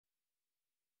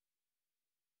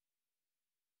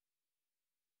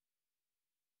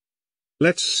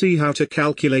Let's see how to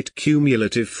calculate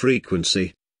cumulative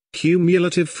frequency.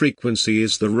 Cumulative frequency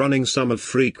is the running sum of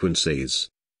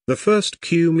frequencies. The first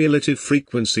cumulative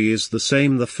frequency is the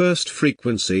same the first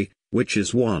frequency, which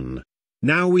is 1.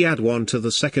 Now we add 1 to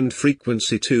the second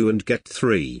frequency 2 and get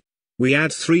 3. We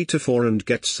add 3 to 4 and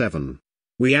get 7.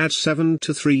 We add 7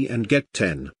 to 3 and get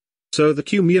 10. So the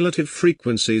cumulative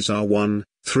frequencies are 1,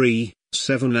 3,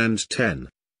 7 and 10.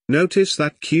 Notice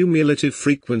that cumulative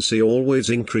frequency always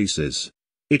increases.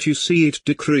 If you see it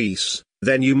decrease,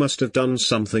 then you must have done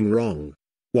something wrong.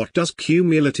 What does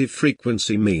cumulative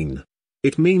frequency mean?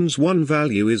 It means one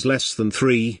value is less than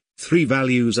 3, 3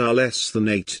 values are less than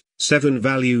 8, 7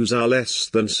 values are less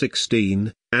than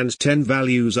 16, and 10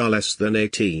 values are less than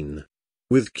 18.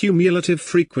 With cumulative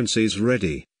frequencies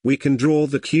ready, we can draw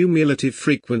the cumulative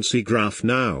frequency graph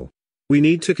now. We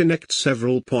need to connect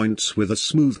several points with a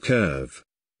smooth curve.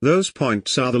 Those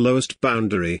points are the lowest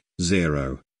boundary,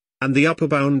 0. And the upper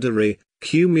boundary,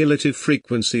 cumulative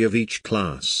frequency of each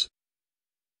class.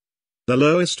 The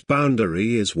lowest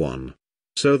boundary is 1.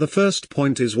 So the first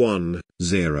point is 1,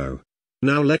 0.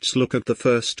 Now let's look at the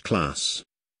first class.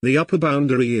 The upper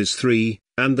boundary is 3,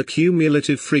 and the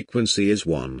cumulative frequency is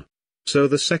 1. So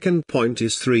the second point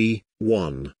is 3,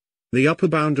 1. The upper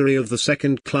boundary of the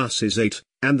second class is 8,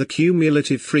 and the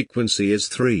cumulative frequency is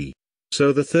 3.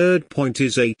 So the third point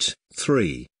is 8,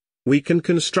 3. We can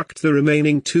construct the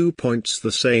remaining 2 points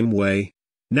the same way.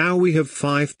 Now we have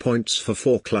 5 points for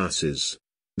 4 classes.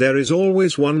 There is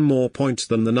always one more point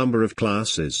than the number of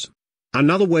classes.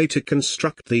 Another way to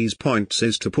construct these points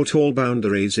is to put all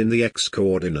boundaries in the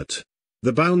x-coordinate.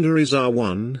 The boundaries are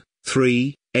 1,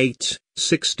 3, 8,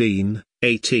 16,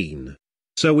 18.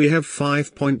 So we have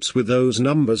 5 points with those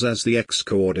numbers as the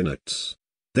x-coordinates.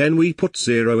 Then we put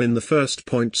 0 in the first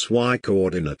point's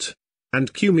y-coordinate,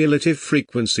 and cumulative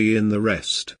frequency in the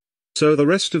rest. So the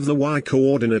rest of the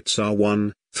y-coordinates are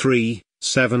 1, 3,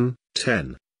 7,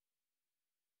 10.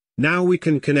 Now we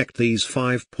can connect these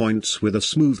 5 points with a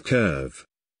smooth curve.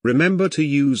 Remember to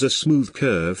use a smooth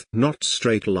curve, not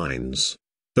straight lines.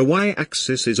 The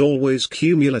y-axis is always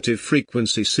cumulative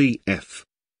frequency CF.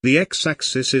 The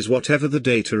x-axis is whatever the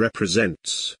data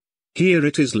represents. Here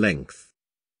it is length.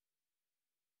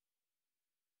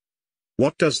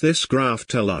 What does this graph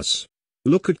tell us?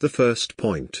 Look at the first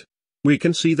point. We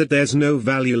can see that there's no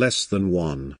value less than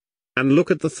 1. And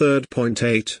look at the third point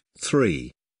 8,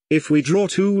 3. If we draw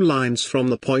 2 lines from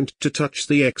the point to touch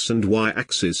the x and y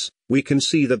axis, we can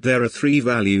see that there are 3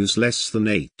 values less than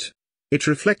 8. It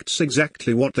reflects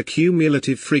exactly what the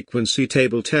cumulative frequency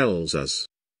table tells us.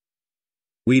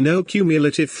 We know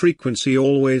cumulative frequency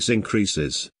always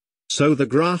increases. So the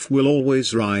graph will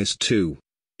always rise too.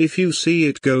 If you see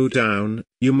it go down,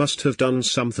 you must have done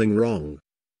something wrong.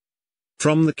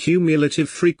 From the cumulative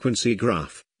frequency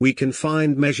graph, we can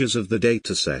find measures of the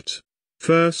dataset.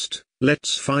 First,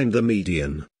 let's find the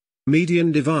median.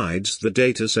 Median divides the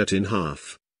dataset in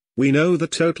half. We know the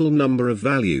total number of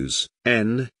values,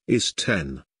 n, is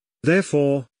 10.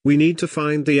 Therefore, we need to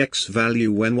find the x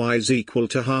value when y is equal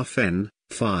to half n,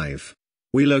 5.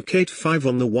 We locate 5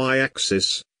 on the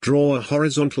y-axis, draw a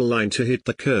horizontal line to hit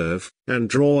the curve, and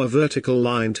draw a vertical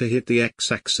line to hit the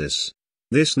x-axis.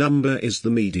 This number is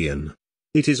the median.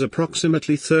 It is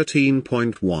approximately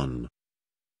 13.1.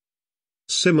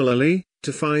 Similarly,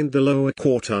 to find the lower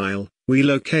quartile, we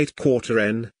locate quarter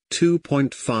n,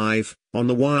 2.5, on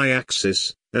the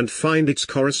y-axis, and find its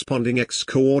corresponding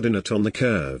x-coordinate on the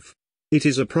curve. It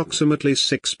is approximately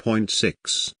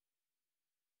 6.6.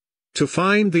 To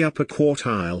find the upper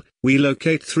quartile, we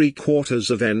locate 3/4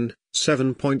 of n,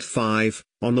 7.5,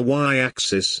 on the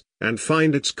y-axis, and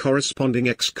find its corresponding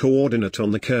x-coordinate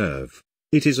on the curve.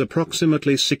 It is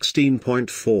approximately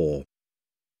 16.4.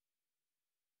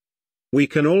 We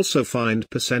can also find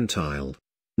percentile.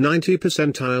 90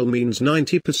 percentile means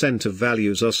 90% of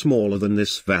values are smaller than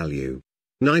this value.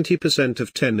 90%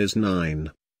 of 10 is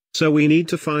 9. So we need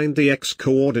to find the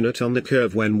x-coordinate on the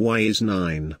curve when y is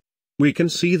 9. We can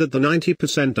see that the 90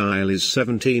 percentile is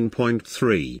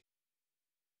 17.3.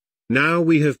 Now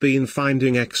we have been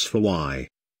finding x for y.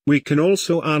 We can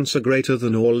also answer greater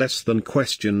than or less than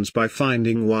questions by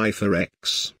finding y for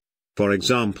x. For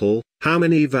example, how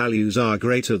many values are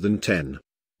greater than 10?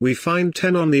 We find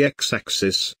 10 on the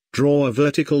x-axis, draw a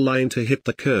vertical line to hit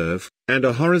the curve, and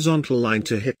a horizontal line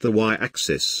to hit the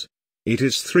y-axis. It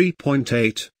is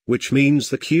 3.8, which means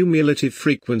the cumulative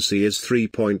frequency is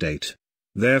 3.8.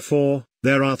 Therefore,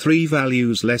 there are 3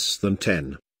 values less than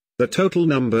 10. The total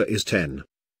number is 10.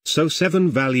 So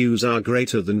 7 values are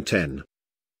greater than 10.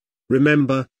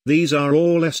 Remember, these are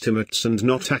all estimates and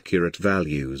not accurate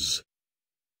values.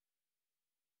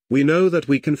 We know that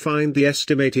we can find the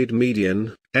estimated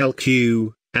median,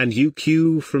 LQ, and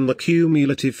UQ from the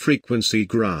cumulative frequency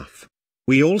graph.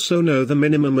 We also know the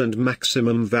minimum and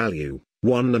maximum value,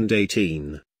 1 and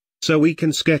 18. So we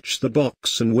can sketch the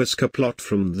box and whisker plot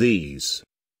from these.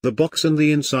 The box and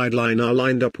the inside line are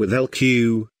lined up with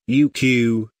LQ,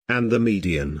 UQ, and the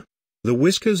median. The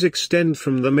whiskers extend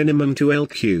from the minimum to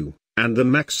LQ, and the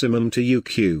maximum to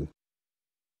UQ.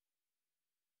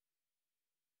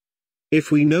 If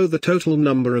we know the total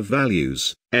number of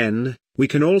values, n, we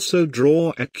can also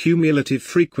draw a cumulative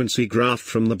frequency graph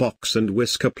from the box and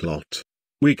whisker plot.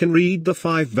 We can read the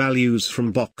 5 values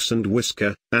from box and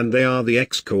whisker, and they are the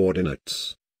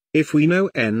x-coordinates. If we know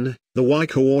n, the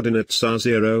y-coordinates are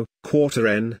 0, quarter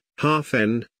n, half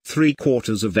n,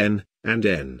 3/4 of n, and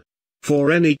n.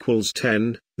 For n equals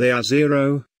 10, they are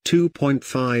 0,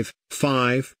 2.5,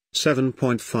 5,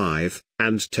 7.5,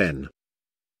 and 10.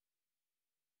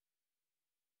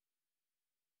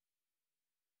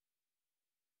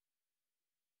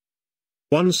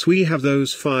 Once we have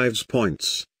those 5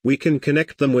 points, we can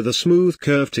connect them with a smooth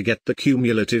curve to get the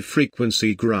cumulative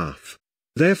frequency graph.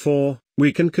 Therefore,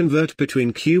 we can convert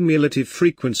between cumulative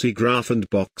frequency graph and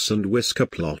box and whisker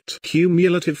plot.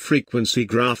 Cumulative frequency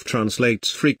graph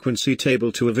translates frequency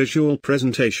table to a visual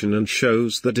presentation and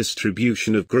shows the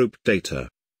distribution of group data.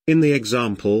 In the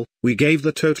example, we gave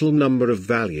the total number of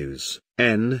values,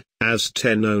 n, as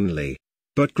 10 only.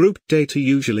 But group data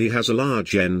usually has a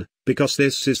large n, because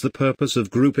this is the purpose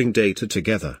of grouping data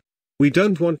together. We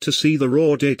don't want to see the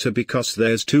raw data because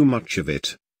there's too much of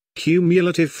it.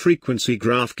 Cumulative frequency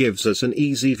graph gives us an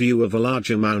easy view of a large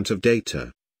amount of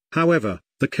data. However,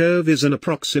 the curve is an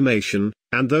approximation,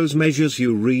 and those measures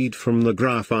you read from the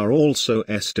graph are also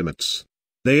estimates.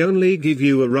 They only give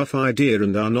you a rough idea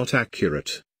and are not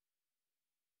accurate.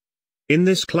 In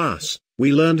this class,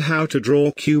 we learned how to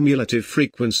draw cumulative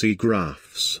frequency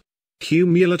graphs.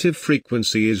 Cumulative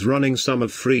frequency is running sum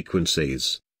of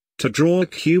frequencies. To draw a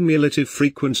cumulative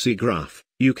frequency graph,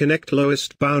 you connect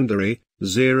lowest boundary,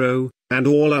 0, and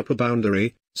all upper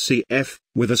boundary, CF,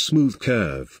 with a smooth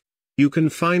curve. You can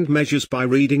find measures by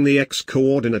reading the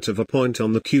x-coordinate of a point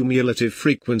on the cumulative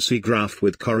frequency graph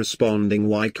with corresponding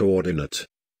y-coordinate.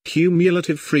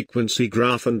 Cumulative frequency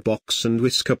graph and box and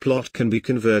whisker plot can be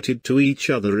converted to each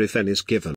other if n is given.